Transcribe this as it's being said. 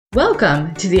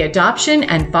Welcome to the Adoption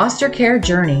and Foster Care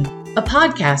Journey, a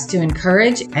podcast to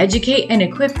encourage, educate, and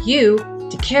equip you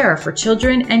to care for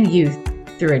children and youth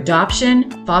through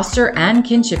adoption, foster, and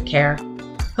kinship care.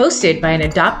 Hosted by an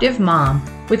adoptive mom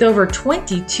with over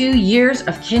 22 years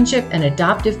of kinship and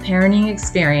adoptive parenting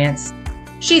experience.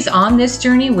 She's on this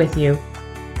journey with you.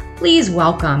 Please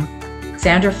welcome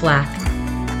Sandra Flack.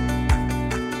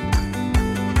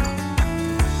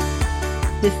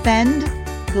 Defend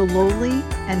the lowly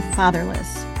and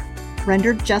fatherless.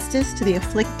 Render justice to the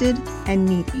afflicted and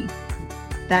needy.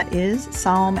 That is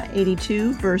Psalm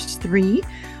 82, verse 3.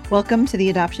 Welcome to the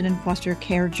Adoption and Foster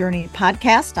Care Journey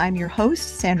podcast. I'm your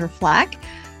host, Sandra Flack.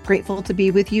 Grateful to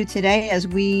be with you today as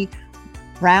we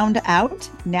round out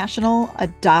National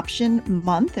Adoption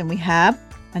Month, and we have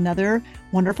another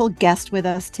wonderful guest with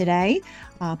us today.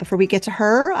 Before we get to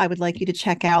her, I would like you to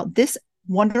check out this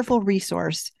wonderful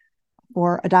resource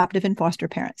for adoptive and foster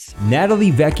parents.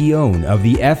 Natalie Vecchione of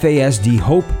the FASD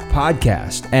Hope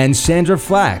podcast and Sandra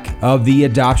Flack of the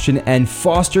Adoption and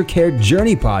Foster Care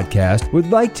Journey podcast would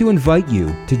like to invite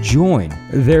you to join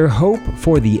their Hope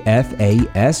for the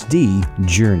FASD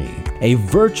Journey, a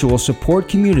virtual support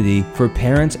community for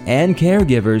parents and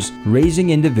caregivers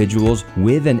raising individuals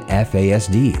with an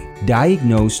FASD,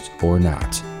 diagnosed or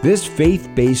not. This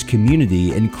faith-based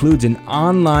community includes an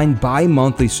online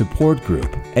bi-monthly support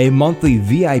group, a monthly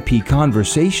VIP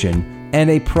conversation, and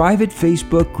a private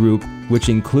Facebook group which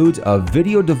includes a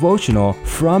video devotional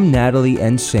from Natalie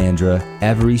and Sandra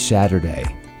every Saturday.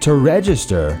 To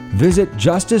register, visit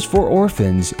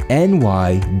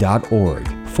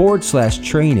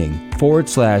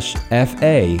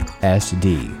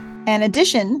justicefororphans.ny.org/training/FASD. In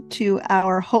addition to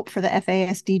our Hope for the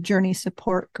FASD Journey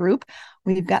support group,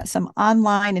 we've got some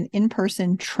online and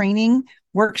in-person training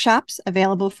workshops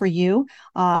available for you.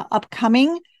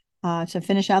 Upcoming to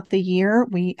finish out the year,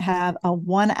 we have a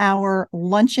 1-hour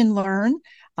lunch and learn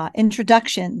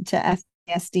introduction to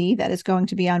FASD that is going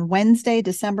to be on Wednesday,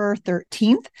 December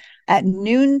 13th at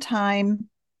noontime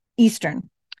Eastern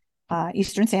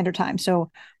Standard Time.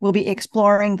 So we'll be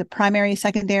exploring the primary,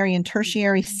 secondary, and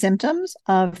tertiary symptoms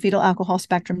of fetal alcohol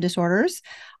spectrum disorders,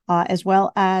 as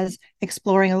well as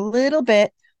exploring a little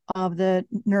bit of the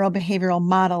neurobehavioral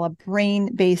model, a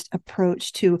brain-based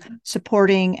approach to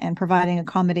supporting and providing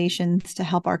accommodations to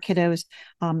help our kiddos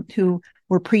who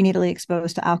were prenatally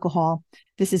exposed to alcohol.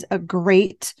 This is a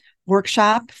great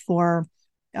workshop for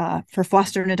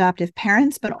foster and adoptive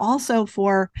parents, but also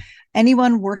for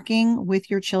anyone working with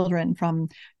your children, from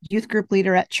youth group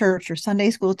leader at church or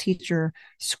Sunday school teacher,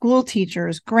 school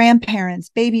teachers, grandparents,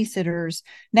 babysitters,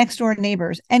 next door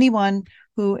neighbors, anyone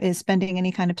who is spending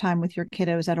any kind of time with your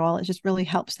kiddos at all. It just really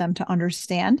helps them to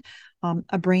understand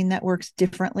a brain that works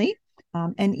differently.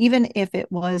 And even if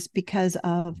it was because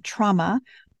of trauma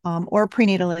or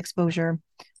prenatal exposure,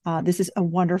 this is a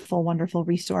wonderful, wonderful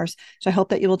resource. So I hope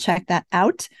that you will check that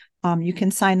out. You can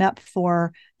sign up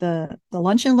for the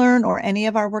Lunch and Learn or any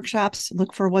of our workshops.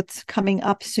 Look for what's coming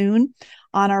up soon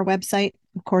on our website.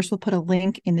 Of course, we'll put a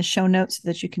link in the show notes so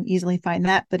that you can easily find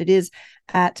that, but it is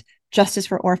at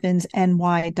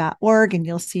justicefororphans.ny.org, and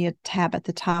you'll see a tab at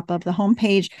the top of the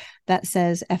homepage that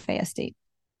says FASD.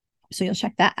 So you'll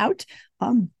check that out.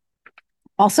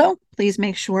 Also, please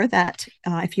make sure that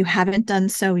if you haven't done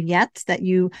so yet, that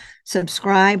you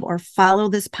subscribe or follow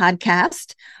this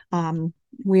podcast.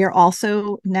 We are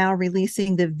also now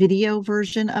releasing the video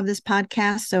version of this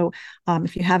podcast. So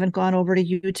if you haven't gone over to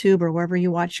YouTube or wherever you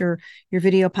watch your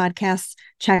video podcasts,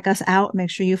 check us out.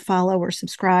 Make sure you follow or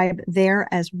subscribe there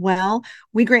as well.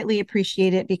 We greatly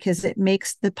appreciate it because it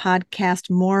makes the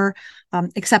podcast more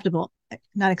accessible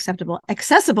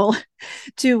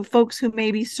to folks who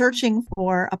may be searching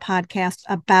for a podcast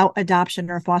about adoption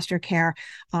or foster care.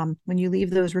 When you leave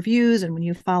those reviews and when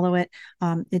you follow it,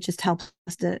 it just helps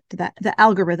us to the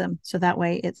algorithm. So that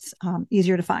way it's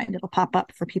easier to find. It'll pop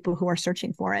up for people who are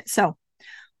searching for it. So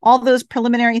all those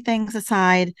preliminary things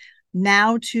aside,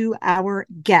 now to our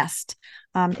guest.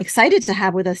 Excited to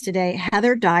have with us today,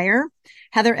 Heather Dyer.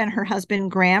 Heather and her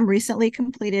husband, Graham, recently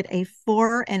completed a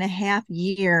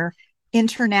 4.5-year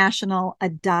international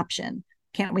adoption.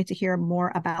 Can't wait to hear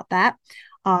more about that,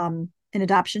 an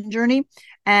adoption journey.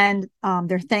 And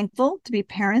they're thankful to be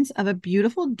parents of a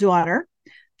beautiful daughter.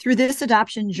 Through this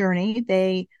adoption journey,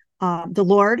 the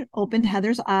Lord opened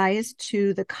Heather's eyes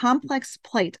to the complex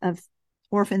plight of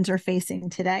orphans are facing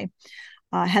today.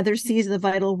 Heather sees the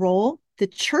vital role the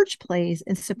church plays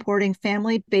in supporting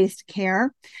family-based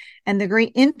care and the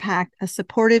great impact a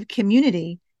supportive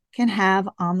community can have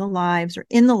on the lives or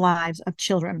in the lives of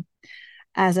children.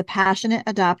 As a passionate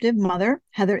adoptive mother,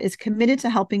 Heather is committed to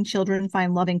helping children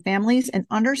find loving families and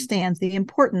understands the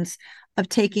importance of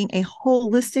taking a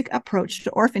holistic approach to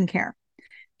orphan care.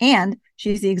 And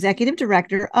she's the executive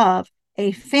director of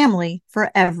A Family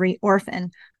for Every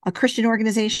Orphan, a Christian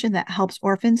organization that helps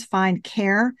orphans find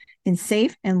care in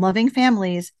safe and loving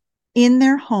families in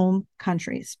their home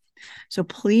countries. So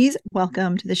please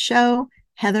welcome to the show,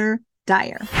 Heather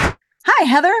Dyer. Hi,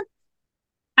 Heather.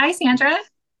 Hi, Sandra.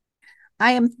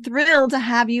 I am thrilled to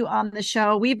have you on the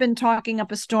show. We've been talking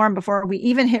up a storm before we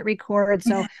even hit record.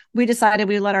 So we decided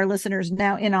we'd let our listeners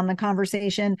now in on the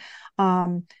conversation.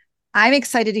 I'm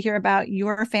excited to hear about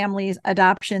your family's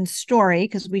adoption story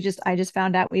because I just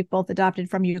found out we've both adopted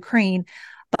from Ukraine.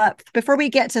 But before we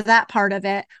get to that part of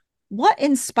it, what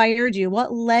inspired you?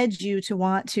 What led you to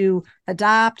want to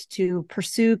adopt, to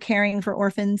pursue caring for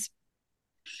orphans?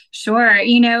 Sure.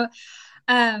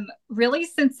 Really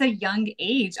since a young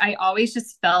age, I always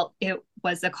just felt it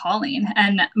was a calling.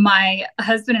 And my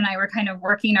husband and I were kind of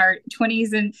working our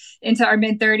 20s and into our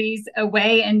mid 30s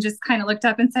away and just kind of looked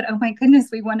up and said, oh my goodness,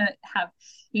 we want to have,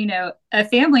 a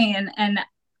family. And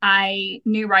I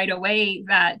knew right away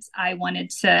that I wanted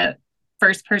to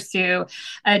first pursue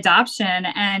adoption.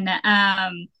 And,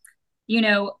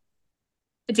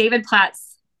 David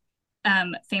Platt's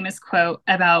famous quote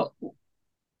about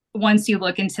once you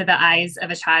look into the eyes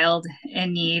of a child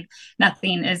in need,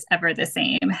 nothing is ever the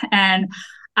same. And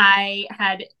I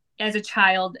had, as a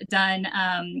child, done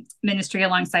ministry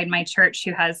alongside my church,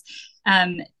 who has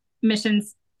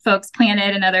missions folks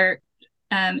planted in other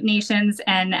nations,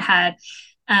 and had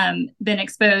been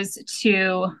exposed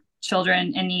to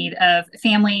children in need of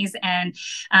families and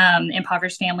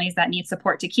impoverished families that need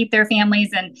support to keep their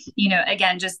families. And,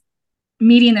 again, just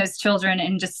meeting those children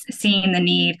and just seeing the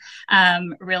need,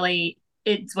 really,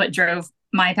 it's what drove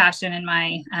my passion and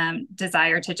my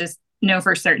desire to just know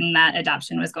for certain that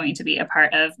adoption was going to be a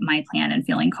part of my plan and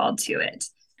feeling called to it.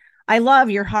 I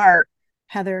love your heart,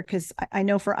 Heather, because I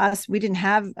know for us, we didn't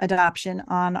have adoption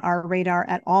on our radar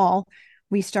at all.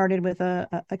 We started with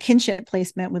a kinship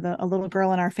placement with a little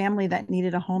girl in our family that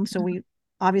needed a home. So we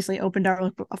obviously opened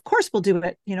of course we'll do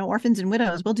it, orphans and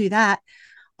widows, we'll do that.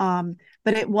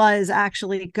 But it was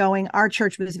actually our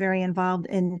church was very involved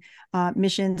in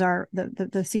missions.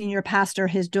 The senior pastor,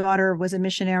 his daughter was a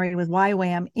missionary with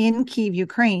YWAM in Kyiv,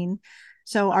 Ukraine.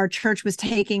 So our church was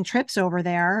taking trips over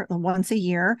there once a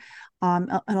year,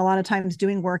 and a lot of times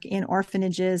doing work in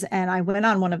orphanages. And I went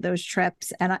on one of those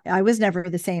trips, and I was never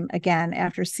the same again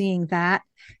after seeing that,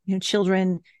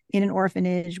 children in an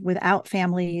orphanage without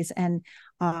families. And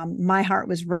my heart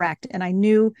was wrecked, and I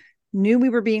knew we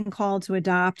were being called to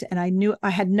adopt. And I knew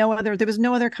there was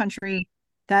no other country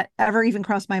that ever even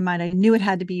crossed my mind. I knew it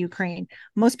had to be Ukraine.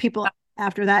 Most people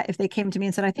after that, if they came to me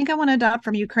and said, I think I want to adopt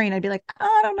from Ukraine, I'd be like, oh,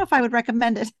 I don't know if I would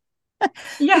recommend it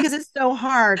because it's so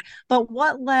hard. But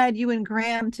what led you and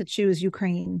Graham to choose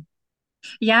Ukraine?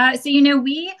 Yeah. So,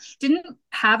 we didn't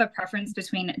have a preference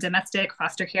between domestic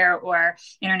foster care or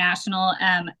international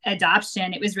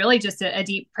adoption. It was really just a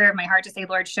deep prayer of my heart to say,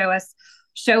 Lord, show us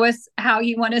how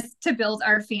you want us to build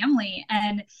our family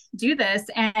and do this.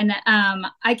 And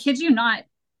I kid you not,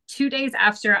 2 days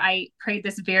after I prayed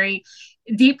this very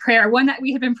deep prayer, one that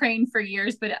we had been praying for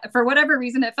years, but for whatever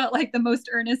reason, it felt like the most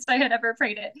earnest I had ever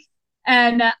prayed it.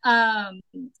 And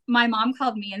my mom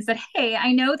called me and said, hey,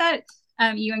 I know that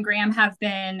you and Graham have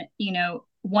been,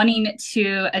 wanting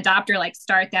to adopt or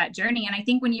start that journey. And I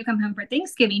think when you come home for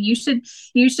Thanksgiving, you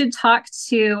should talk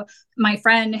to my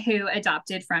friend who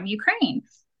adopted from Ukraine,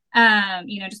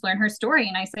 just learn her story.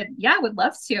 And I said, yeah, I would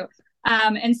love to.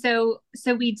 And so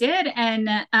we did. And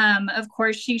of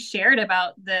course, she shared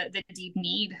about the deep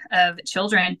need of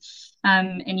children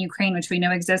in Ukraine, which we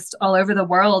know exists all over the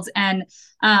world. And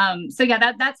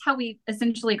that's how we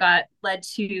essentially got led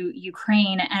to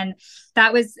Ukraine. And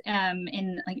that was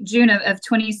in June of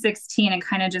 2016, and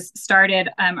kind of just started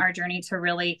our journey to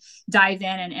really dive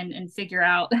in and figure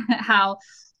out how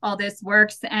all this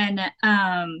works. And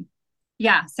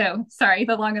so sorry,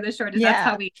 the long and the short is that's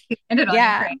how we ended on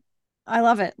Ukraine. I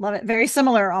love it. Love it. Very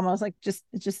similar, almost it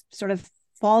just sort of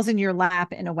falls in your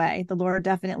lap in a way. The Lord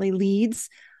definitely leads.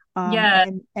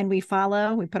 And we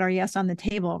follow, we put our yes on the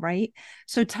table, right?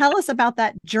 So tell us about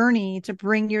that journey to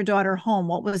bring your daughter home.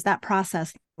 What was that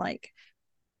process like?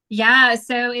 Yeah,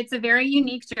 so it's a very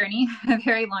unique journey, a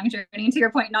very long journey, to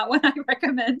your point, not one I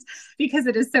recommend because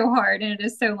it is so hard and it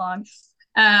is so long.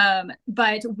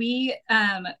 But we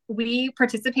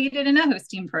participated in a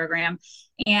hosting program,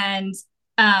 and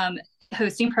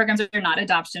hosting programs are not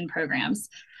adoption programs.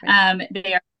 Right.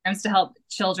 They are programs to help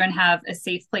children have a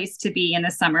safe place to be in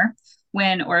the summer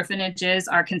when orphanages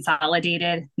are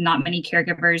consolidated, not many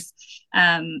caregivers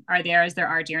are there as there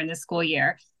are during the school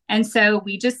year. And so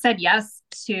we just said yes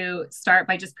to start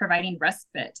by just providing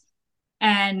respite.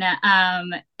 And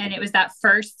it was that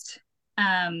first,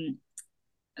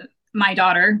 my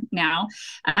daughter now,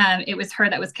 it was her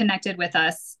that was connected with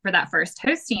us for that first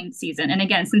hosting season. And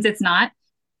again, since it's not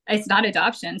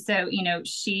adoption, so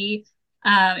she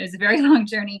it was a very long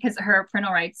journey because her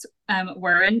parental rights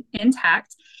were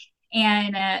intact.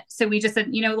 And so we just said,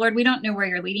 Lord, we don't know where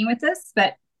you're leading with this,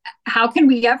 but how can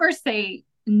we ever say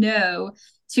no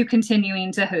to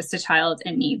continuing to host a child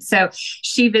in need? So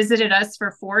she visited us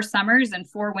for 4 summers and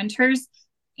 4 winters.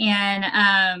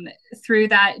 And through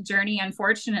that journey,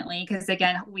 unfortunately, because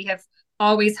again, we have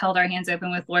always held our hands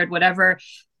open with, Lord, whatever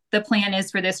the plan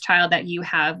is for this child that you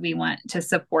have, we want to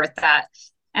support that.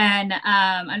 And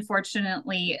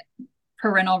unfortunately,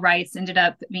 parental rights ended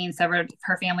up being severed.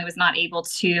 Her family was not able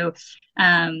to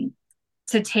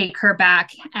take her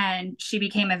back, and she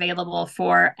became available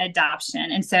for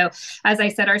adoption. And so, as I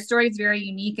said, our story is very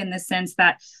unique in the sense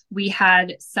that we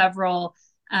had several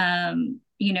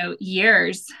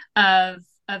years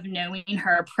of knowing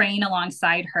her, praying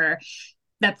alongside her,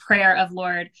 the prayer of,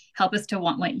 Lord, help us to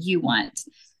want what you want.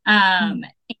 And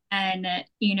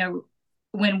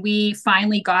when we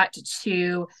finally got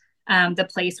to the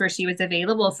place where she was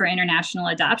available for international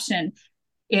adoption,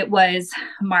 it was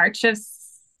March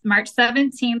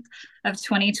 17th of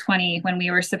 2020 when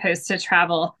we were supposed to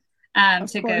travel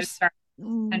to go start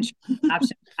adoption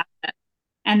process.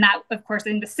 And that, of course,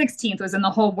 in the 16th was when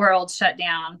the whole world shut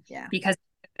down because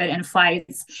of COVID and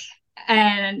flights.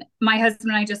 And my husband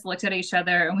and I just looked at each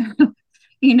other and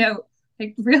we were,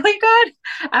 like, really, God,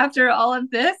 after all of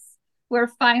this, we're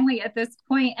finally at this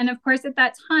point. And of course, at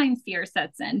that time, fear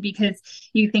sets in because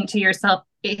you think to yourself,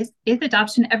 is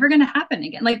adoption ever going to happen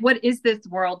again? Like, what is this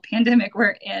world pandemic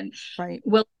we're in? Right.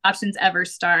 Will adoptions ever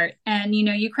start? And,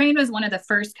 Ukraine was one of the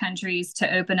first countries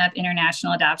to open up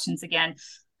international adoptions again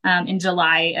in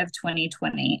July of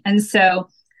 2020. And so,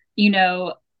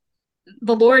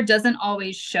 the Lord doesn't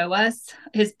always show us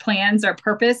his plans or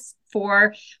purpose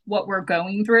for what we're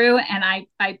going through. And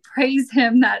I praise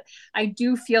him that I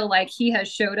do feel like he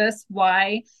has showed us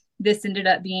why this ended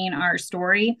up being our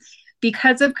story.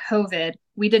 Because of COVID,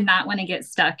 we did not want to get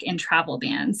stuck in travel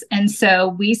bans. And so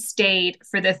we stayed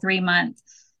for the 3-month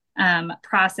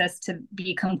process to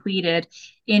be completed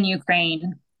in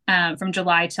Ukraine from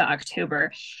July to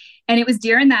October. And it was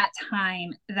during that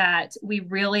time that we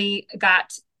really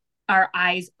got our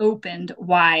eyes opened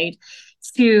wide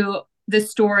to the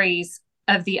stories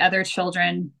of the other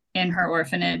children in her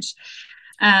orphanage,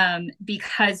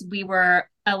 because we were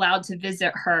allowed to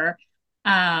visit her.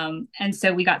 And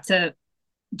so we got to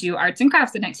do arts and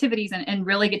crafts and activities and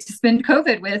really get to spend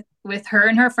COVID with her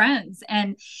and her friends.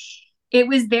 And it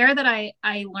was there that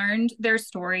I learned their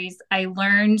stories. I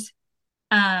learned,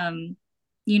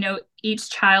 each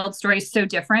child's story is so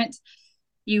different.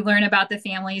 You learn about the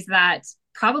families that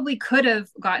probably could have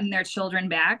gotten their children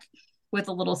back with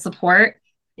a little support.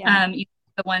 The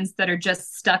ones that are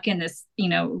just stuck in this,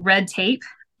 red tape.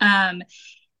 And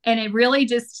it really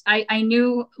just, I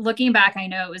knew, looking back, I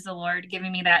know it was the Lord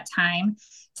giving me that time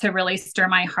to really stir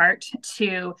my heart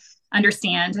to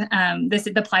understand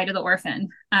the plight of the orphan.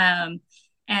 And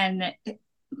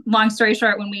long story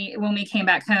short, when we came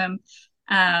back home,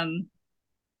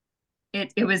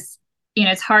 it was,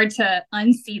 it's hard to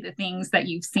unsee the things that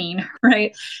you've seen,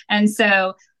 right? And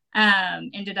so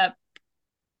ended up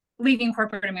leaving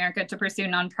corporate America to pursue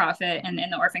nonprofit and in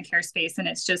the orphan care space. And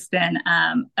it's just been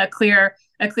a clear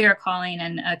calling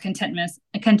and a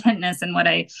contentness in what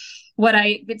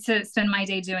I get to spend my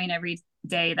day doing every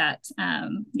day that,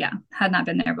 had not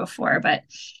been there before. But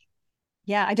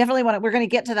yeah, I definitely we're going to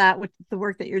get to that with the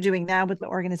work that you're doing now with the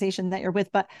organization that you're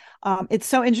with. But it's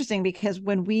so interesting because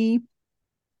when we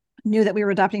knew that we were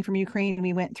adopting from Ukraine,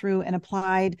 we went through and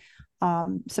applied,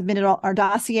 submitted our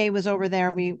dossier was over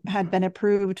there. We had been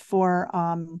approved for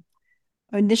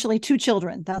initially 2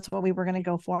 children. That's what we were going to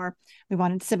go for. We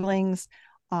wanted siblings,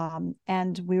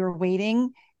 and we were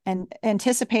waiting and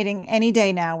anticipating any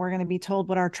day now we're going to be told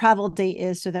what our travel date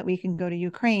is so that we can go to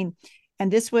Ukraine.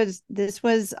 And this was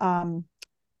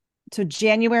so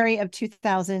January of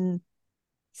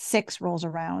 2006 rolls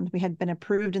around. We had been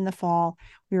approved in the fall.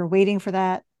 We were waiting for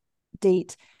that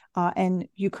date, and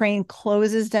Ukraine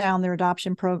closes down their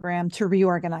adoption program to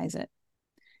reorganize it.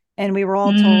 And we were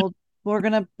all told, we're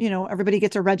going to, everybody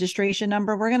gets a registration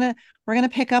number. We're going to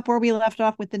pick up where we left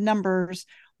off with the numbers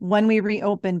when we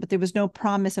reopen, but there was no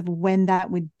promise of when that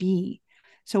would be.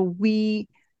 So that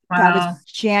was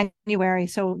January.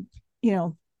 So,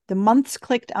 the months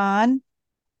clicked on,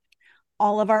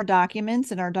 all of our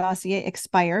documents and our dossier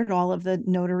expired, all of the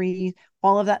notary,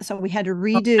 all of that. So we had to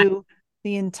redo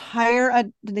the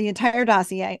entire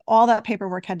dossier. All that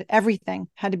paperwork everything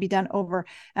had to be done over.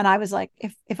 And I was like,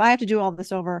 if I have to do all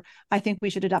this over, I think we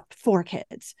should adopt 4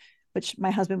 kids, which my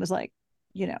husband was like,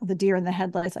 the deer in the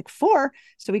headlights, like 4.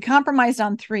 So we compromised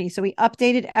on 3. So we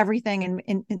updated everything.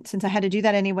 And since I had to do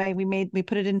that anyway, we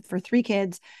put it in for 3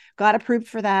 kids, got approved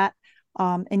for that.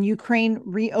 And Ukraine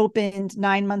reopened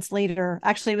 9 months later.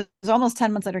 Actually, it was almost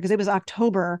 10 months later because it was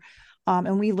October.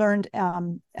 And we learned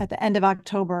at the end of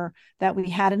October that we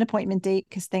had an appointment date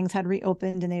because things had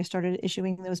reopened and they started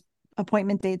issuing those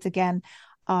appointment dates again.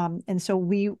 And so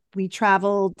we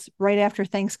traveled right after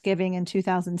Thanksgiving in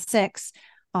 2006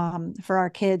 for our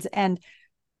kids. And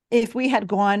if we had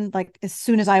gone like as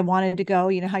soon as I wanted to go,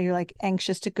 how you're like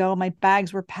anxious to go, my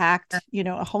bags were packed,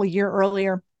 a whole year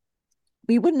earlier,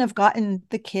 we wouldn't have gotten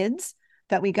the kids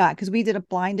that we got because we did a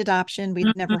blind adoption.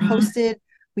 We'd never hosted.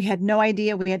 We had no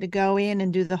idea. We had to go in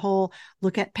and do the whole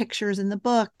look at pictures in the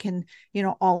book and,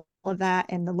 all of that.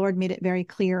 And the Lord made it very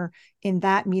clear in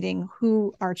that meeting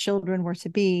who our children were to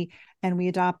be. And we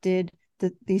adopted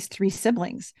these 3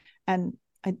 siblings. And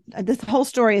this whole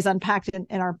story is unpacked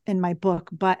in my book,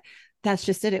 but that's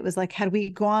just it. It was like, had we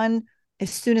gone as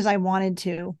soon as I wanted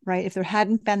to, right? If there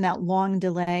hadn't been that long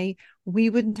delay, we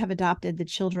wouldn't have adopted the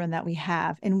children that we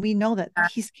have. And we know that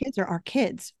these kids are our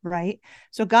kids, right?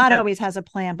 So God always has a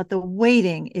plan, but the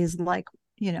waiting is like,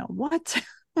 what?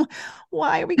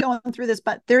 Why are we going through this?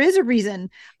 But there is a reason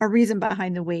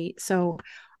behind the wait. So,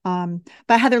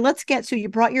 but Heather, let's get to, you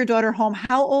brought your daughter home.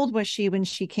 How old was she when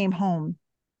she came home?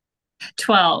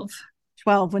 12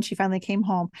 when she finally came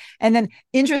home. And then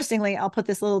interestingly, I'll put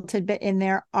this little tidbit in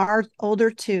there. Our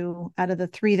older 2 out of the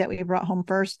 3 that we brought home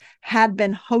first had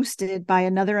been hosted by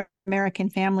another American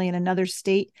family in another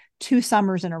state 2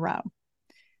 summers in a row.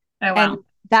 Oh, wow. And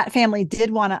that family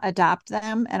did want to adopt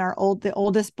them. And the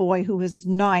oldest boy, who was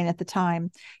 9 at the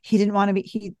time, he did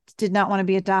not want to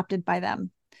be adopted by them.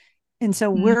 And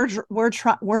so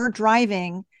we're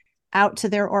driving out to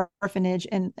their orphanage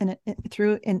and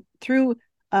through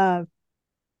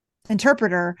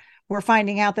interpreter, we're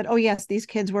finding out that, oh yes, these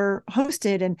kids were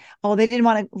hosted and they didn't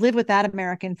want to live with that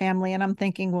American family. And I'm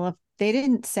thinking, well, if they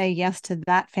didn't say yes to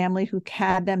that family who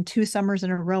had them 2 summers in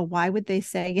a row, why would they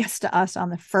say yes to us on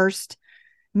the first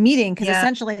meeting? Because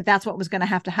essentially that's what was going to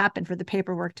have to happen for the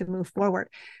paperwork to move forward.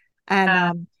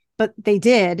 And but they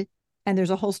did. And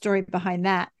there's a whole story behind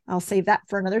that. I'll save that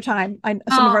for another time.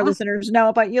 Some of our listeners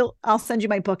know, but I'll send you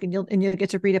my book and you'll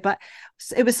get to read it. But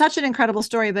it was such an incredible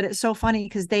story, but it's so funny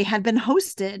because they had been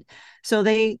hosted. So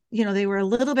they were a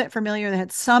little bit familiar. They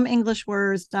had some English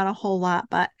words, not a whole lot,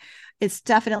 but it's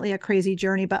definitely a crazy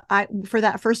journey. But for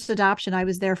that first adoption, I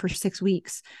was there for 6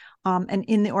 weeks. And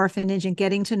in the orphanage and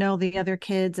getting to know the other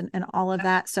kids and all of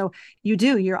that. So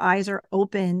your eyes are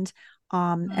opened,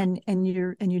 and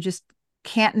you just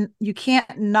can't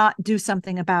not do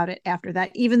something about it after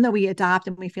that. Even though we adopt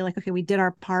and we feel like, okay, we did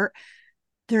our part,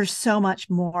 there's so much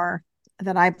more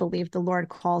that I believe the Lord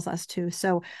calls us to.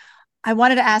 So I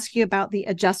wanted to ask you about the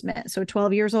adjustment. So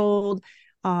 12 years old,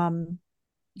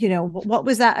 what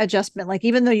was that adjustment like?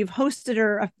 Even though you've hosted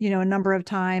her, a number of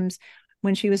times,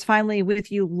 when she was finally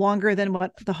with you longer than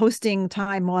what the hosting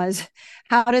time was,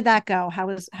 how did that go?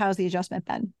 How's the adjustment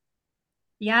been?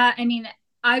 Yeah, I mean,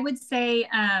 I would say,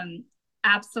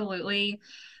 absolutely.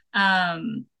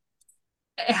 It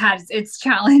has its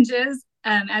challenges.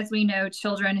 As we know,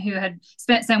 children who had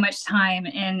spent so much time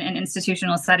in an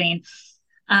institutional setting.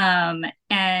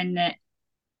 And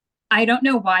I don't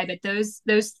know why, but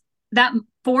that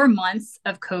 4 months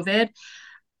of COVID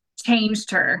changed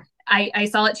her. I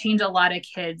saw it change a lot of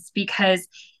kids because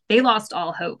they lost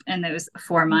all hope in those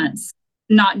 4 months,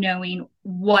 not knowing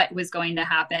what was going to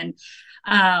happen,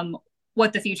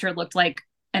 what the future looked like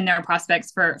and their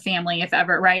prospects for family, if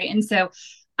ever. Right. And so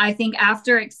I think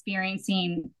after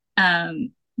experiencing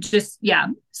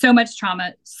so much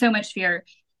trauma, so much fear,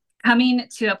 coming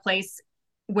to a place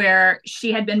where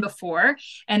she had been before,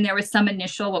 and there was some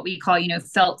initial, what we call,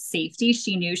 felt safety.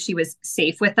 She knew she was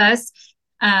safe with us.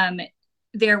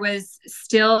 There was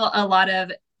still a lot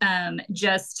of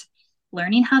just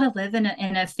learning how to live in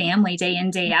a family day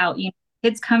in, day out.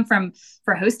 Kids come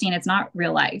for hosting. It's not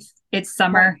real life. It's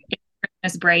summer, it's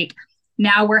Christmas break.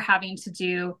 Now we're having to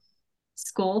do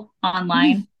school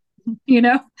online,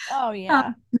 Oh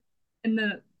yeah. In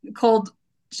the cold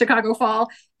Chicago fall.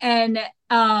 And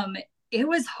it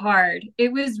was hard.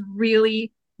 It was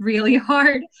really, really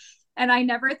hard. And I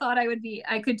never thought I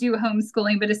could do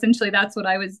homeschooling, but essentially that's what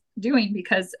I was doing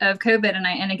because of COVID.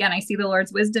 And again, I see the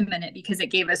Lord's wisdom in it because it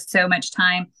gave us so much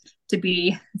time to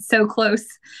be so close,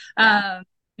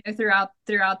 throughout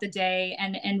the day,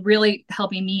 and really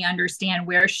helping me understand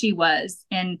where she was,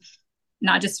 and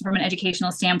not just from an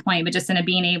educational standpoint, but just in a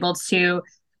being able to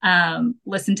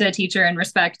listen to a teacher and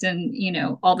respect and,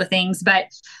 all the things.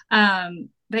 But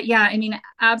yeah, I mean,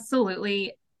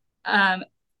 absolutely.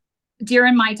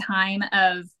 During my time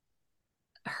of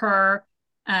her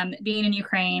being in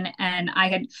Ukraine, and I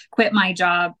had quit my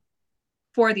job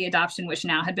for the adoption, which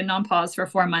now had been on pause for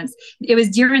 4 months. It was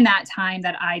during that time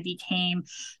that I became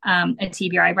a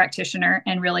TBRI practitioner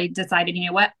and really decided, you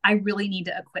know what, I really need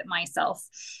to equip myself.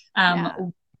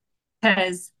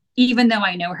 Because even though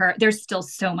I know her, there's still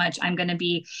so much I'm going to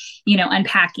be,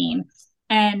 unpacking.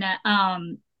 And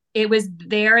it was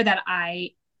there that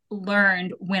I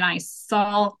learned when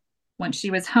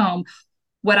she was home,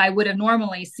 what I would have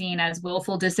normally seen as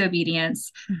willful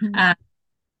disobedience. Mm-hmm.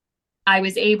 I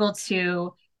was able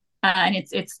to, and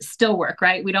it's still work,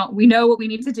 right? We know what we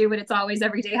need to do, but it's always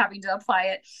every day having to apply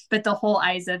it. But the whole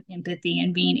eyes of empathy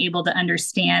and being able to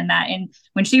understand that. And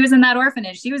when she was in that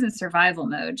orphanage, she was in survival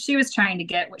mode. She was trying to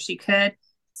get what she could.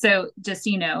 So just,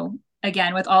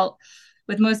 again, with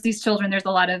most of these children, there's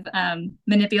a lot of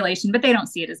manipulation, but they don't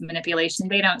see it as manipulation.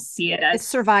 They don't see it as it's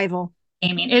survival.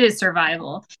 Aiming. It is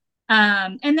survival.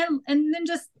 And then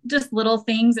just little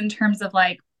things in terms of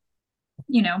like,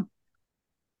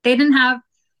 they didn't have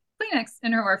Kleenex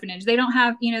in her orphanage. They don't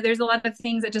have, there's a lot of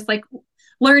things that just like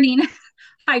learning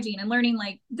hygiene and learning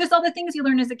like just all the things you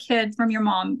learn as a kid from your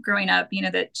mom growing up,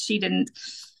 that she didn't,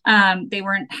 they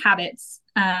weren't habits.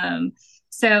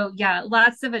 So yeah,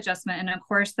 lots of adjustment. And of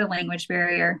course the language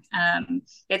barrier.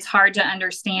 It's hard to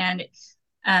understand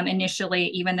initially,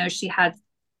 even though she had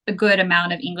a good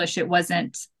amount of English, it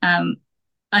wasn't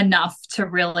enough to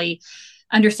really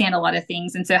understand a lot of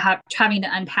things. And so having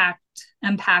to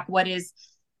unpack what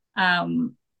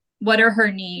are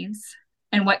her needs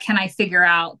and what can I figure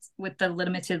out with the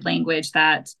limited language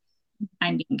that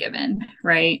I'm being given.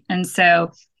 Right. And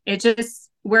so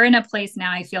we're in a place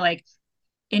now, I feel like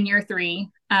in year 3,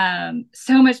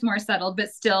 so much more settled, but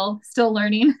still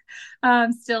learning,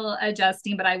 still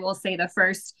adjusting. But I will say the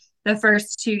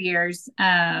first 2 years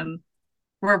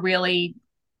were really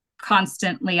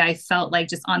constantly, I felt like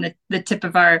just on the tip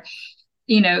of our,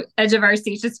 edge of our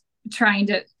seats, just trying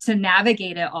to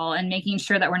navigate it all and making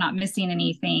sure that we're not missing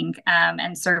anything,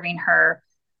 and serving her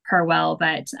well.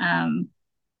 But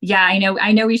yeah,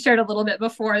 I know we shared a little bit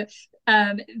before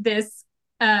this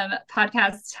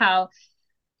podcast how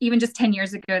even just 10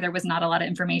 years ago, there was not a lot of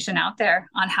information out there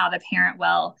on how to parent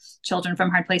well children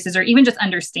from hard places, or even just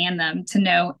understand them, to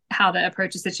know how to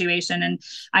approach a situation. And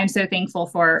I'm so thankful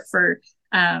for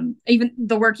even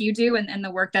the work you do and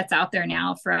the work that's out there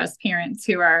now for us parents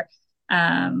who are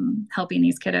helping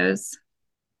these kiddos.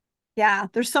 Yeah,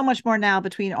 there's so much more now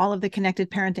between all of the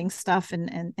connected parenting stuff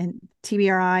and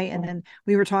TBRI. And then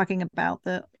we were talking about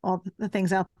all the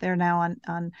things out there now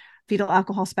on fetal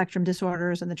alcohol spectrum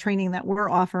disorders and the training that we're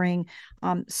offering.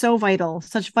 So vital,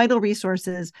 such vital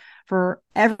resources for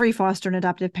every foster and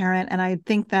adoptive parent. And I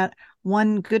think that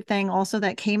one good thing also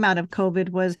that came out of COVID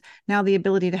was now the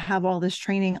ability to have all this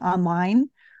training online.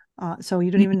 So you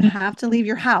don't even have to leave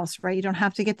your house, right? You don't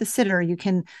have to get the sitter. You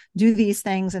can do these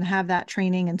things and have that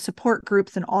training and support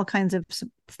groups and all kinds of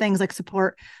things like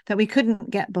support that we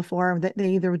couldn't get before, that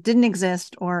they either didn't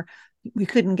exist or we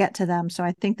couldn't get to them. So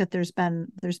I think that there's been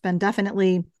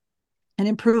definitely an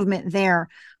improvement there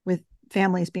with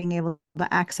families being able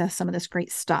to access some of this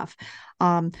great stuff.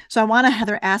 So I want to,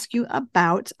 Heather, ask you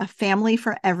about A Family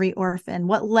for Every Orphan.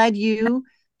 What led you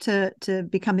to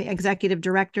become the executive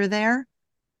director there?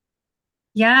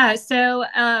 Yeah. So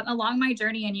along my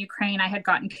journey in Ukraine, I had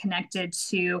gotten connected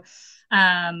to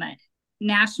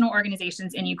national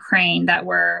organizations in Ukraine that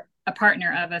were a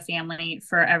partner of A Family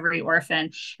for Every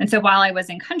Orphan. And so while I was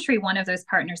in country, one of those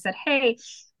partners said, hey,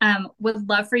 would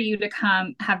love for you to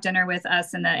come have dinner with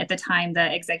us. And at the time,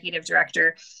 the executive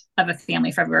director of A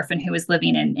Family for Every Orphan, who was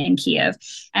living in Kiev.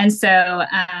 And so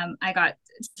I got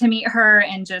to meet her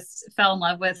and just fell in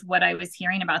love with what I was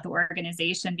hearing about the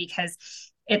organization, because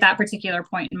at that particular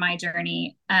point in my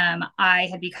journey, I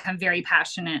had become very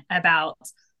passionate about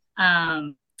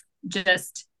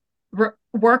just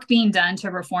work being done to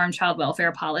reform child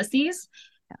welfare policies,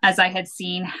 as I had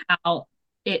seen how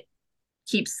it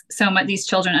keeps these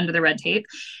children under the red tape.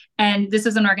 And this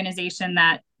is an organization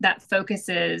that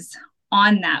focuses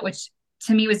on that, which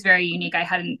to me was very unique. I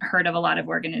hadn't heard of a lot of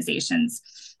organizations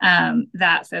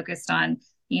that focused on,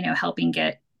 helping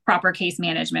get proper case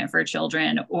management for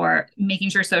children, or making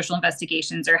sure social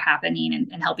investigations are happening,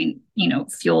 and helping,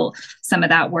 fuel some of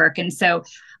that work. And so,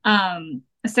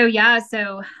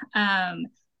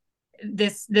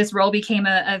 this role became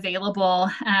available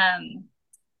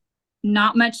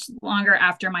not much longer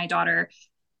after my daughter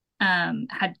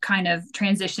had kind of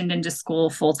transitioned into school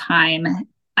full time.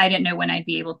 I didn't know when I'd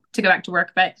be able to go back to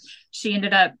work, but she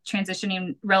ended up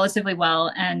transitioning relatively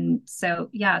well. And so,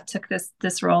 took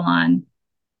this role on.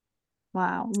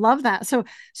 Wow. Love that. So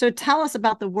tell us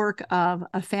about the work of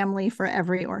A Family for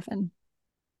Every Orphan.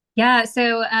 Yeah.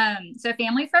 So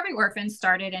Family for Every Orphan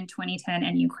started in 2010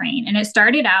 in Ukraine. And it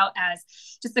started out as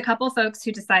just a couple of folks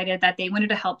who decided that they wanted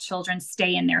to help children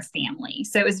stay in their family.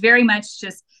 So it was very much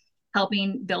just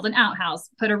helping build an outhouse,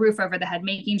 put a roof over the head,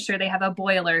 making sure they have a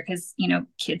boiler, because,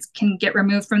 kids can get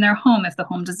removed from their home if the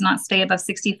home does not stay above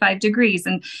 65 degrees,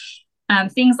 and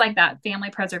things like that, family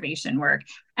preservation work.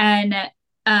 And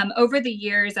over the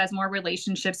years, as more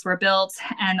relationships were built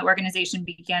and the organization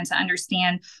began to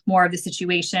understand more of the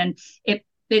situation, it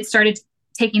started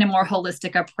taking a more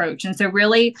holistic approach. And so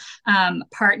really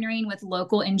partnering with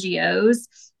local NGOs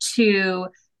to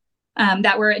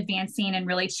that were advancing and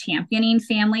really championing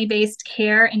family-based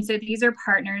care. And so these are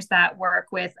partners that work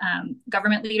with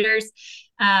government leaders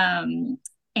and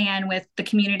with the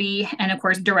community, and of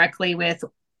course directly with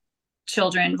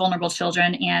children, vulnerable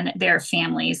children and their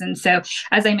families. And so,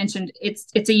 as I mentioned,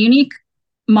 it's a unique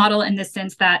model in the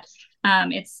sense that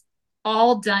it's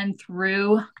all done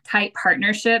through tight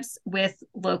partnerships with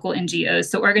local NGOs.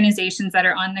 So organizations that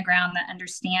are on the ground, that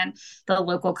understand the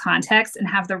local context and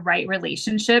have the right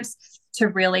relationships to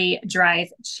really drive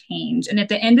change. And at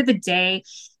the end of the day,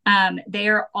 they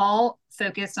are all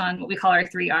focused on what we call our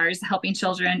 3 R's, helping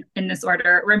children in this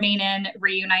order: remain in,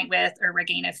 reunite with, or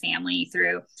regain a family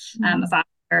through foster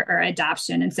or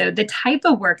adoption. And so the type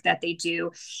of work that they do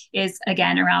is,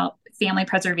 again, around family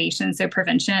preservation, so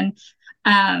prevention,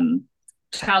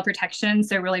 child protection,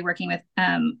 so really working with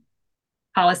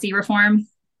policy reform,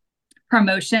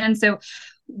 promotion. So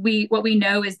what we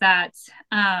know is that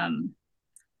a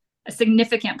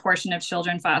significant portion of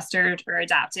children fostered or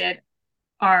adopted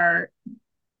are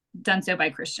done so by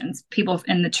Christians, people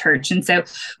in the church. And so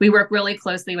we work really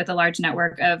closely with a large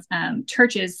network of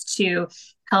churches to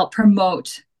help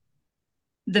promote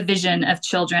the vision of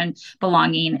children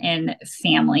belonging in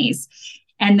families.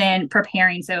 And then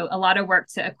preparing, so a lot of work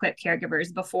to equip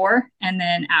caregivers before and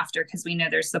then after, because we know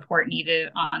there's support needed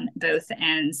on both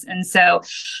ends. And so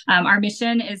our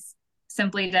mission is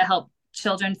simply to help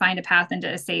children find a path into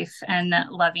a safe and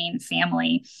loving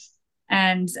family.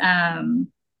 And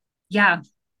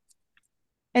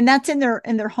And that's in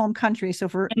their home country.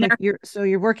 So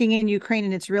you're working in Ukraine,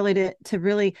 and it's really to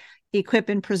really equip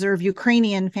and preserve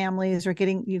Ukrainian families, or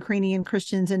getting Ukrainian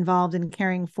Christians involved in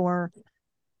caring for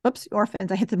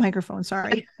orphans. I hit the microphone,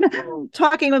 sorry.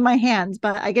 Talking with my hands,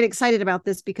 but I get excited about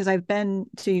this because I've been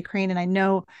to Ukraine, and I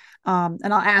know, and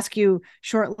I'll ask you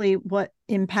shortly what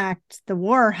impact the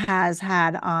war has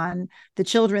had on the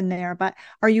children there. But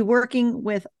are you working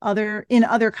with in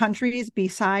other countries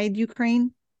beside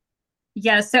Ukraine?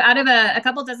 Yes. So out of a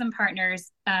couple dozen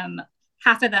partners,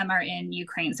 half of them are in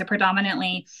Ukraine. So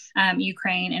predominantly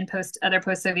Ukraine and other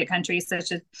post-Soviet countries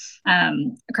such as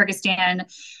Kyrgyzstan,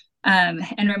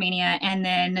 and Romania, and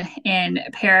then in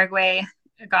Paraguay,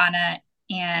 Ghana,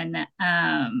 and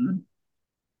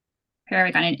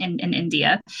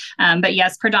India. But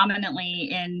yes,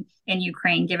 predominantly in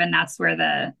Ukraine, given that's where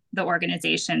the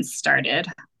organization started.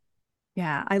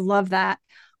 Yeah, I love that.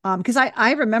 Because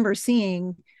I remember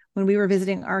seeing, when we were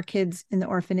visiting our kids in the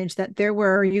orphanage, that there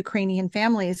were Ukrainian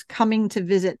families coming to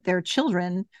visit their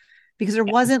children, because there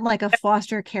wasn't like a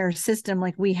foster care system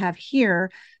like we have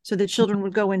here. So the children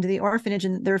would go into the orphanage,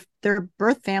 and their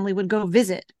birth family would go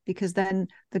visit, because then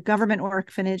the government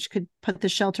orphanage could put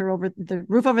the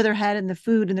roof over their head and the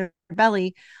food in their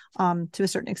belly, to a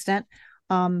certain extent.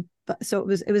 But so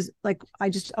it was like,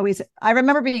 I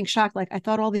remember being shocked. Like, I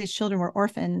thought all these children were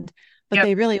orphaned, but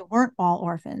They really weren't all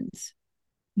orphans.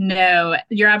 No,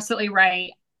 you're absolutely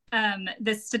right.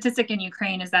 The statistic in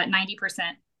Ukraine is that 90%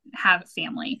 have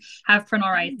family, have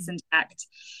parental rights intact.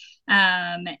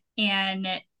 And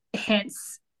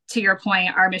hence, to your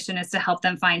point, our mission is to help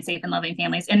them find safe and loving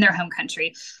families in their home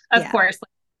country. Of course,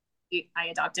 I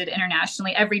adopted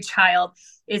internationally. Every child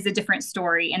is a different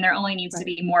story, and there only needs to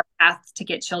be more paths to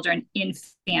get children in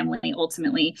family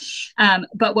ultimately.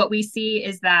 But what we see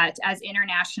is that as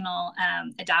international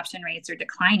adoption rates are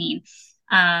declining,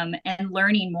 and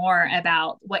learning more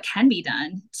about what can be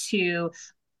done to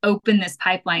open this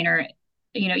pipeline, or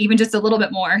even just a little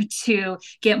bit more to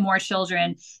get more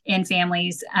children in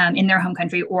families in their home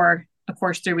country, or of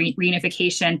course through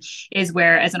reunification, is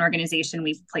where as an organization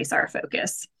we place our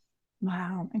focus.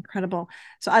 Wow, incredible.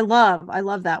 So I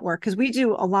love that work, because we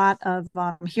do a lot of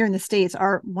here in the States.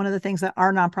 One of the things that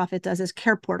our nonprofit does is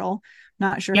Care Portal.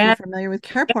 Not sure if you're familiar with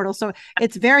Care Portal. So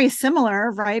it's very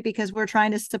similar, right? Because we're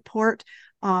trying to support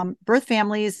birth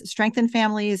families, strengthen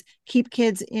families, keep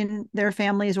kids in their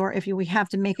families, or if we have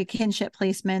to make a kinship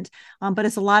placement. But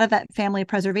it's a lot of that family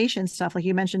preservation stuff, like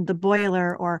you mentioned, the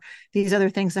boiler or these other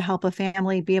things to help a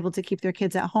family be able to keep their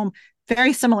kids at home.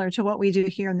 Very similar to what we do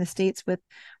here in the States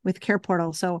with Care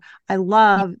Portal. So I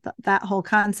love that whole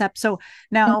concept. So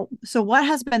now, what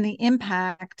has been the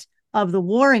impact of the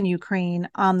war in Ukraine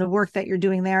on the work that you're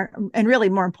doing there, and really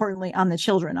more importantly on the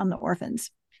children, on the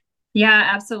orphans? Yeah,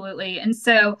 absolutely. And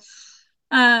so,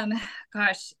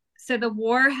 so the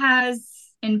war has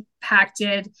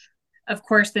impacted, of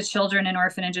course, the children in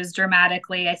orphanages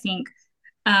dramatically. I think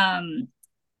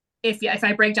if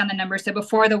I break down the numbers, so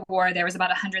before the war, there was about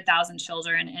 100,000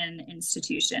 children in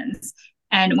institutions.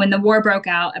 And when the war broke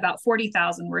out, about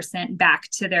 40,000 were sent back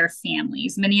to their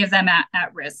families, many of them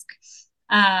at risk.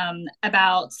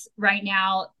 About right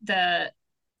now, the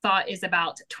thought is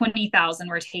about 20,000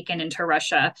 were taken into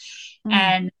Russia,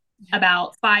 and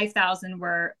about 5,000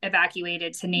 were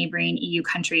evacuated to neighboring EU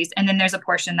countries. And then there's a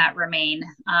portion that remain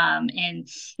in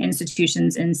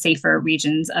institutions in safer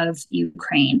regions of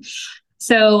Ukraine.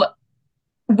 So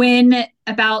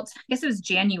I guess it was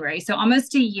January, so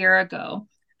almost a year ago,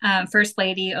 First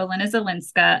Lady Olena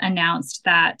Zelenska announced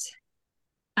that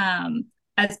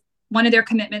as one of their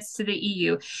commitments to the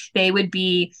EU, they would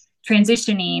be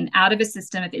transitioning out of a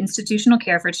system of institutional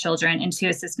care for children into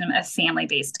a system of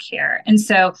family-based care. And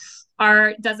so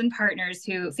our dozen partners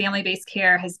who family-based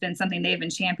care has been something they've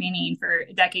been championing for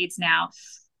decades now,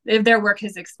 their work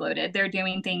has exploded. They're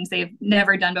doing things they've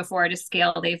never done before at a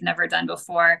scale they've never done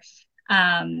before.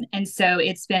 And so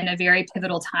it's been a very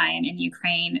pivotal time in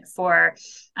Ukraine for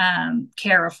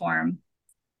care reform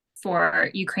for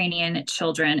Ukrainian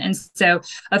children. And so,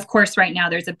 of course, right now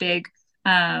there's a big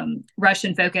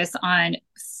Russian focus on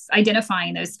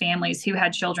identifying those families who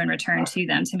had children returned to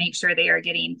them to make sure they are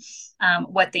getting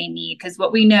what they need. Because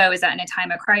what we know is that in a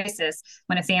time of crisis,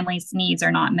 when a family's needs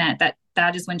are not met,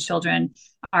 that is when children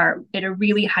are at a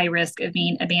really high risk of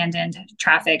being abandoned,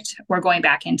 trafficked, or going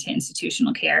back into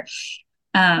institutional care.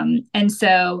 And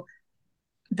so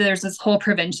there's this whole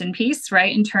prevention piece,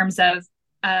 right? In terms of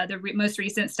most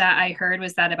recent stat I heard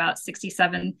was that about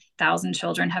 67,000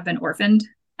 children have been orphaned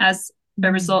as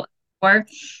a result of war.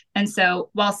 And so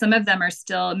while many of them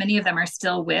are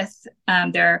still with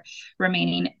their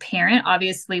remaining parent,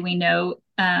 obviously we know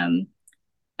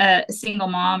a single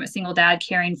mom, a single dad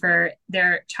caring for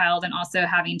their child and also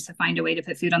having to find a way to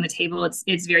put food on the table,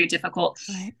 it's very difficult.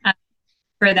 Right.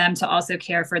 For them to also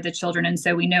care for the children. And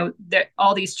so we know that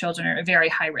all these children are at very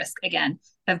high risk, again,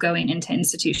 of going into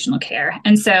institutional care.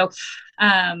 And so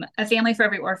a Family for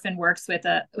Every Orphan works with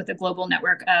a global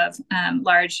network of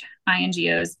large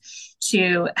INGOs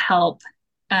to help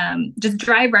just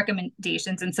drive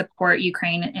recommendations and support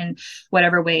Ukraine in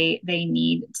whatever way they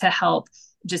need to help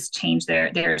just change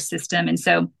their system. And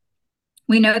so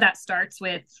we know that starts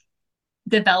with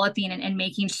developing and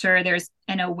making sure there's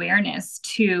an awareness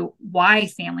to why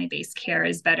family-based care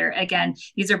is better. Again,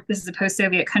 this is a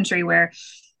post-Soviet country where,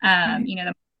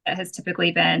 the has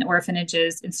typically been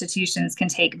orphanages, institutions can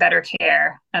take better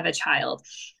care of a child,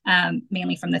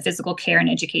 mainly from the physical care and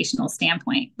educational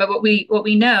standpoint. But what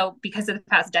we know, because of the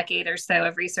past decade or so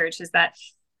of research, is that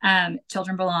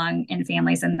children belong in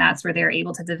families, and that's where they're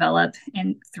able to develop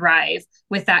and thrive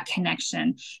with that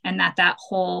connection, and that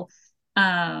whole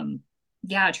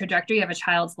trajectory of a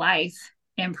child's life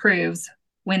improves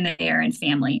when they are in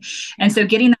family. And so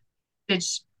getting that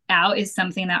message out is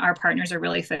something that our partners are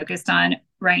really focused on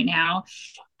right now,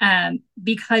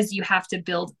 because you have to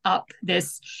build up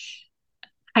this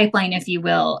pipeline, if you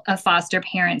will, of foster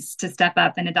parents to step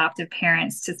up and adoptive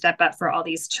parents to step up for all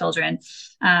these children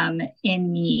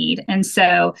in need. And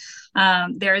so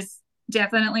there's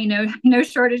definitely no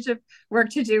shortage of work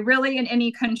to do, really, in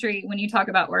any country when you talk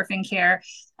about orphan care.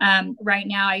 Right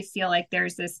now, I feel like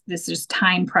there's this just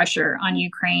time pressure on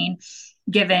Ukraine,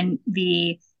 given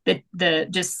the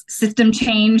just system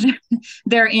change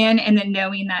they're in, and then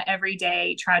knowing that every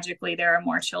day, tragically, there are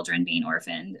more children being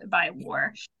orphaned by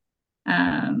war.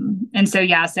 And so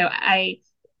I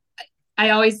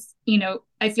always,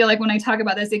 I feel like when I talk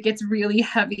about this, it gets really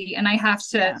heavy, and I have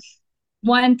to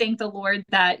one, thank the Lord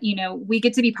that, we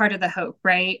get to be part of the hope,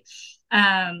 right?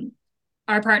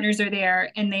 Our partners are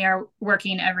there and they are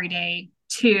working every day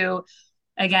to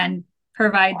again,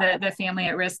 provide the family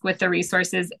at risk with the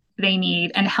resources they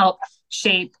need and help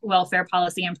shape welfare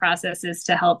policy and processes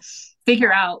to help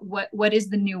figure out what is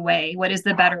the new way, what is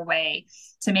the better way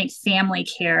to make family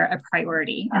care a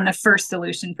priority and the first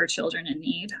solution for children in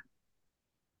need.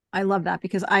 I love that,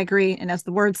 because I agree. And as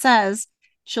the word says,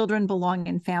 children belong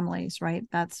in families, right?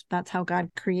 That's how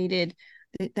God created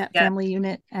that family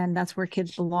unit, and that's where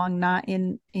kids belong, not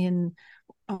in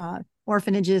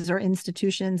orphanages or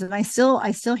institutions. And I still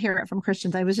hear it from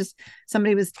Christians.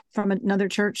 Somebody was from another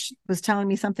church was telling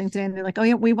me something today, and they're like, "Oh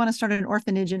yeah, we want to start an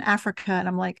orphanage in Africa." And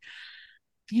I'm like,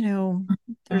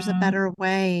 there's a better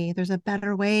way. There's a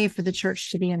better way for the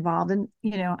church to be involved. And,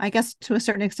 I guess to a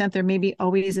certain extent, there maybe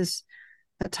always is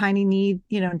a tiny need,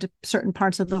 to certain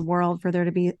parts of the world for there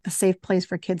to be a safe place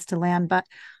for kids to land. But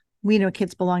we know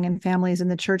kids belong in families,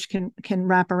 and the church can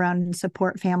wrap around and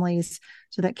support families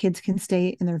so that kids can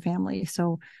stay in their family.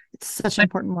 So it's such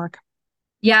important work.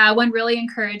 Yeah. One really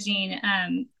encouraging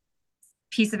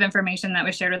piece of information that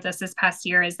was shared with us this past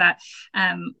year is that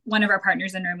one of our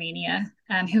partners in Romania,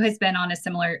 who has been on a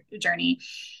similar journey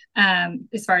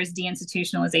as far as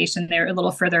deinstitutionalization, they're a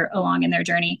little further along in their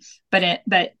journey, but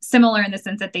similar in the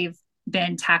sense that they've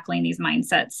been tackling these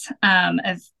mindsets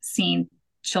of seeing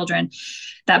children,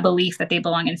 that belief that they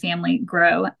belong in family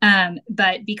grow.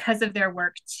 But because of their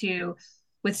work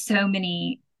with so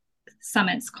many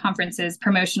summits, conferences,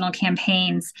 promotional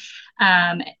campaigns,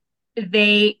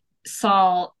 they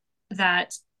saw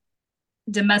that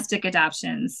domestic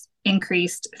adoptions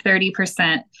increased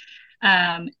 30%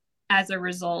 as a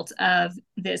result of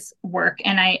this work.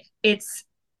 And it's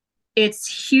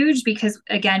huge because,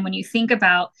 again, when you think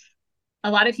about, a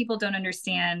lot of people don't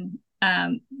understand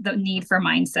the need for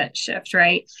mindset shift,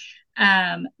 right?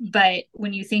 But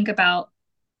when you think about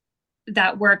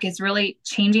that work is really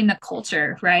changing the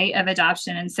culture, right, of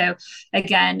adoption. And so,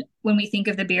 again, when we think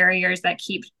of the barriers that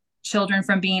keep children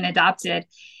from being adopted,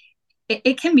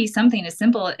 it can be something as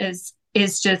simple as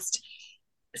just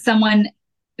someone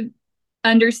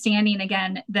understanding,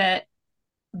 again, the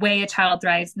way a child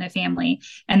thrives in a family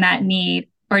and that need,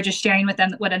 or just sharing with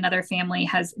them what another family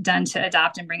has done to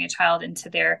adopt and bring a child into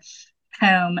their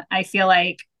home. I feel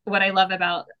like what I love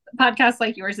about podcasts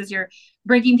like yours is you're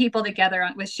bringing people together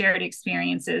with shared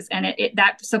experiences, and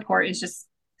that support is just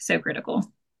so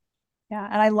critical. Yeah.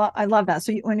 And I love that.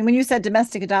 So when you said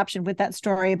domestic adoption with that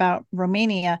story about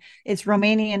Romania, it's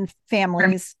Romanian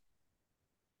families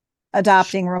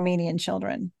adopting Romanian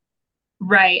children.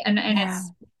 Right. And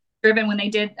it's driven, when they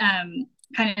did kind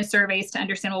of surveys to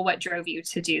understand, well, what drove you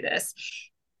to do this?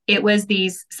 It was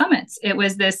these summits. It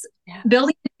was this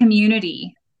building a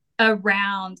community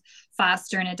around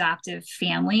foster and adoptive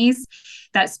families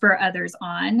that spur others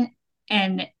on.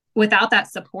 And without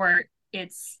that support,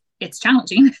 it's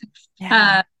challenging.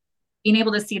 Being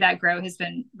able to see that grow has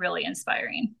been really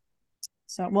inspiring.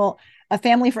 So, well, A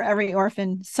Family for Every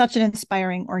Orphan, such an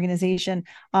inspiring organization.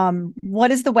 What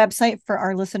is the website for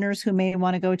our listeners who may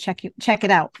want to go check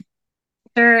it out?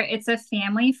 Sure. It's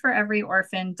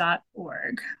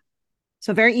afamilyforeveryorphan.org.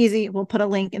 So very easy. We'll put a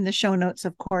link in the show notes,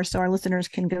 of course, so our listeners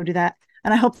can go do that.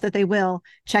 And I hope that they will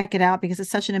check it out, because it's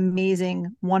such an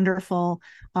amazing, wonderful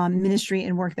ministry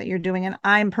and work that you're doing. And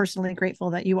I'm personally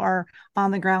grateful that you are on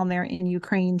the ground there in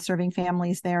Ukraine, serving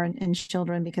families there and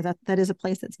children, because that is a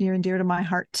place that's near and dear to my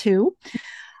heart too.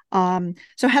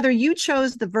 So Heather, you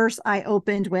chose the verse I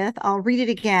opened with. I'll read it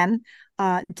again.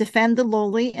 Defend the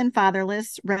lowly and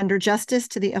fatherless, render justice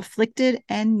to the afflicted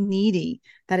and needy.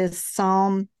 That is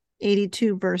Psalm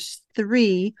 82, verse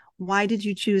 3. Why did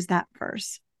you choose that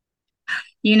verse?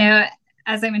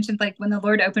 As I mentioned, like when the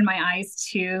Lord opened my eyes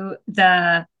to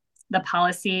the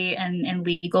policy and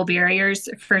legal barriers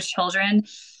for children,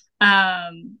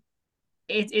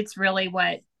 it's really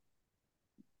what,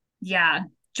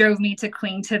 drove me to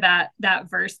cling to that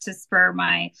verse to spur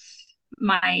my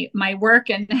work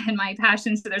and my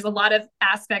passion. So there's a lot of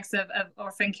aspects of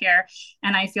orphan care,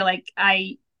 and I feel like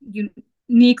I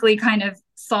uniquely kind of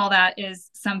saw that as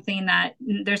something that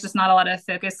there's just not a lot of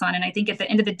focus on. And I think at the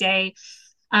end of the day,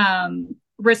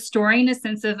 restoring a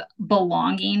sense of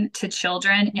belonging to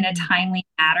children in a timely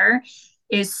manner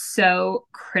is so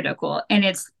critical. And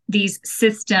it's these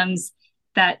systems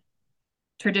that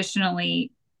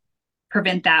traditionally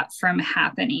prevent that from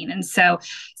happening. And so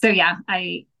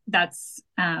that's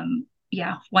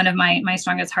one of my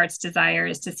strongest heart's desire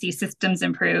is to see systems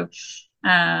improve,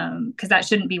 because that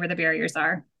shouldn't be where the barriers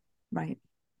are. Right.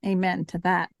 Amen to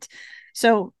that.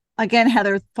 So again,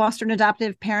 Heather, foster and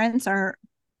adoptive parents are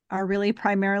really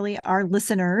primarily our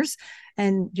listeners,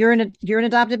 and you're an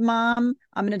adoptive mom.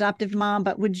 I'm an adoptive mom,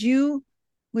 but would you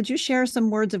would you share some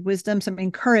words of wisdom, some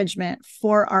encouragement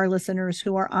for our listeners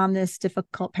who are on this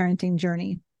difficult parenting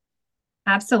journey?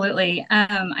 Absolutely.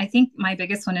 I think my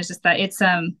biggest one is just that it's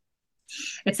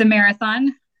a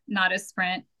marathon, not a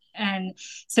sprint, and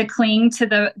to cling to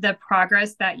the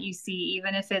progress that you see,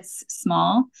 even if it's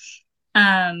small,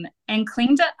 and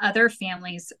cling to other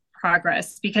families'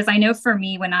 progress. Because I know for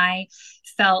me, when I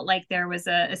felt like there was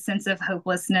a sense of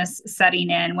hopelessness setting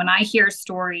in, when I hear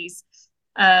stories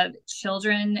of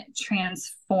children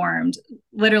transformed,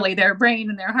 literally their brain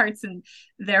and their hearts and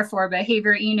therefore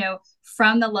behavior,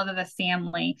 from the love of a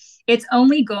family, it's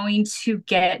only going to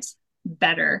get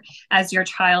better as your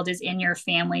child is in your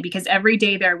family, because every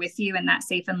day they're with you in that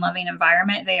safe and loving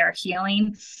environment, they are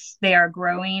healing, they are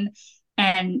growing.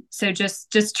 And so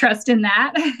just trust in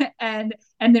that. and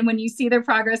then when you see their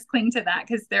progress, cling to that,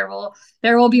 because there will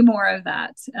be more of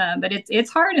that. But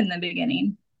it's hard in the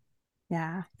beginning.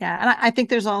 Yeah. And I think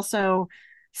there's also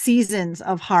seasons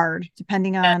of hard,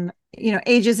 depending on,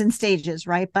 ages and stages,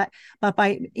 right? But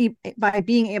by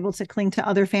being able to cling to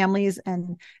other families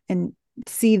and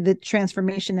see the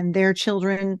transformation in their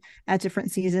children at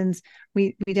different seasons,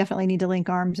 we definitely need to link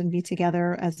arms and be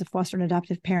together as the foster and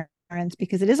adoptive parents,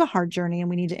 because it is a hard journey and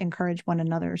we need to encourage one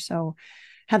another. So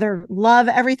Heather, love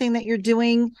everything that you're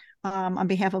doing on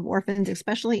behalf of orphans,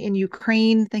 especially in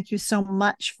Ukraine. Thank you so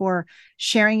much for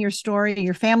sharing your story,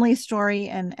 your family's story,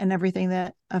 and everything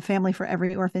that A Family for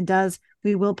Every Orphan does.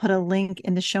 We will put a link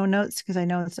in the show notes because I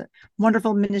know it's a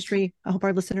wonderful ministry. I hope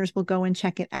our listeners will go and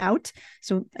check it out.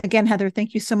 So again, Heather,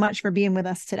 thank you so much for being with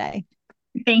us today.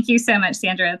 Thank you so much,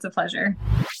 Sandra. It's a pleasure.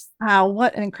 Wow,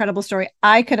 what an incredible story.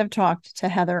 I could have talked to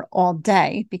Heather all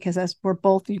day because as we're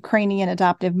both Ukrainian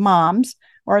adoptive moms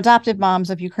or adoptive moms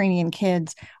of Ukrainian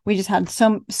kids, we just had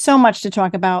so much to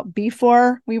talk about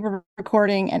before we were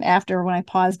recording and after when I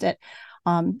paused it.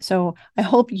 So I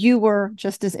hope you were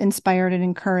just as inspired and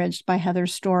encouraged by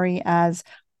Heather's story as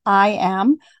I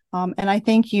am. And I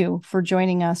thank you for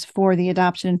joining us for the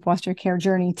adoption and foster care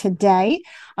journey today.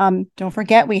 Don't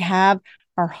forget, we have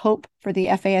our Hope for the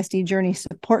FASD Journey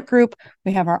support group.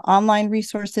 We have our online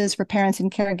resources for parents and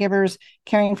caregivers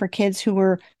caring for kids who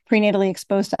were prenatally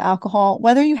exposed to alcohol,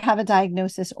 whether you have a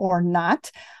diagnosis or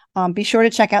not. Be sure to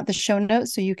check out the show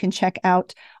notes so you can check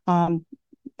out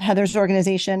Heather's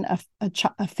organization,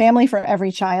 A Family for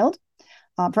Every Child,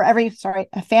 A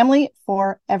Family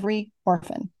for Every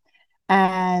Orphan.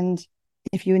 And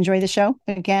if you enjoy the show,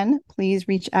 again, please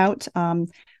reach out,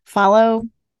 follow,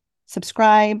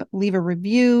 subscribe, leave a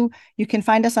review. You can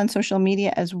find us on social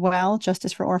media as well.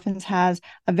 Justice for Orphans has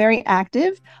a very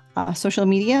active social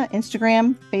media,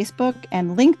 Instagram, Facebook,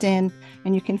 and LinkedIn.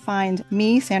 And you can find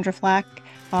me, Sandra Flack,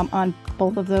 on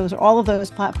both of those or all of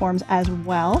those platforms as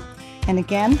well. And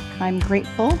again, I'm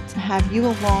grateful to have you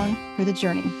along for the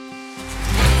journey.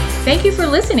 Thank you for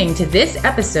listening to this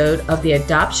episode of the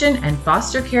Adoption and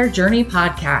Foster Care Journey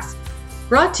podcast,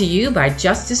 brought to you by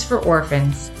Justice for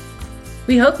Orphans.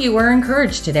 We hope you were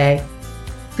encouraged today.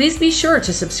 Please be sure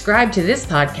to subscribe to this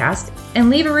podcast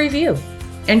and leave a review,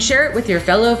 and share it with your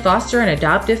fellow foster and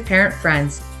adoptive parent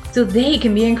friends so they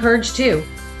can be encouraged too.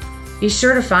 Be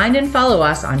sure to find and follow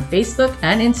us on Facebook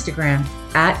and Instagram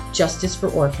at Justice for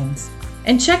Orphans,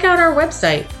 and check out our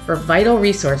website for vital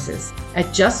resources at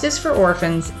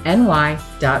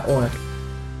justicefororphansny.org.